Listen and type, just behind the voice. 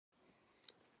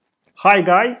Hi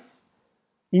guys!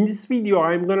 In this video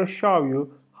I'm gonna show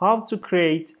you how to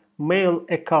create mail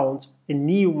account, a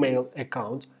new mail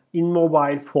account in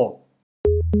mobile phone.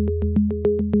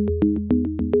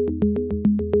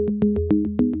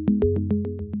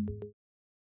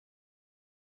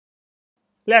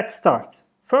 Let's start.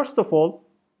 First of all,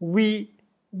 we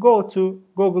go to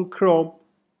Google Chrome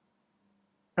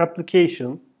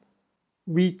application.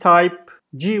 We type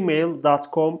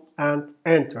gmail.com and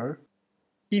enter.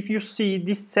 If you see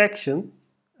this section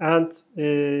and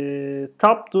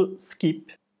tap to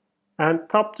skip and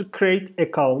tap to create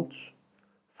account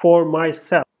for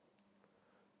myself,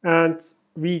 and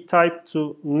we type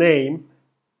to name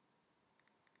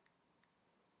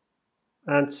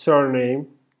and surname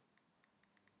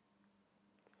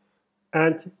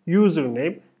and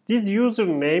username. This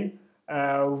username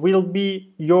will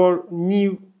be your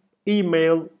new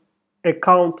email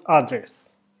account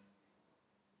address.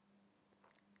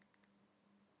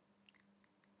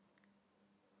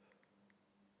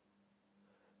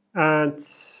 And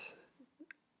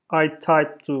I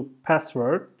type to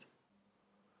password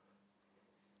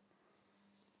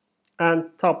and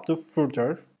tap to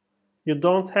further. You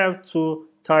don't have to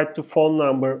type the phone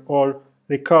number or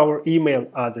recover email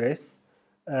address,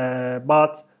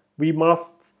 but we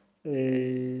must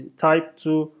type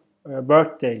to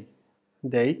birthday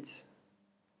date.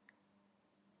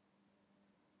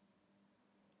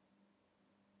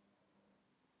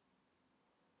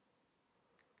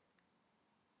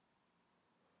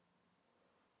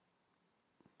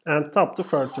 And tap to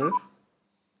further.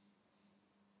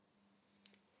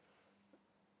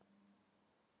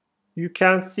 You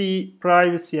can see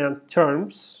privacy and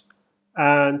terms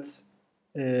and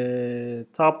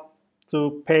tap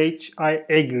to page I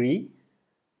agree.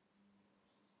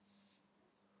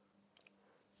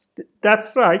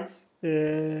 That's right.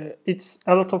 It's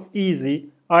a lot of easy.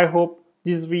 I hope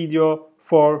this video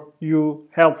for you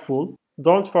helpful.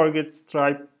 Don't forget to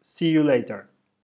subscribe. See you later.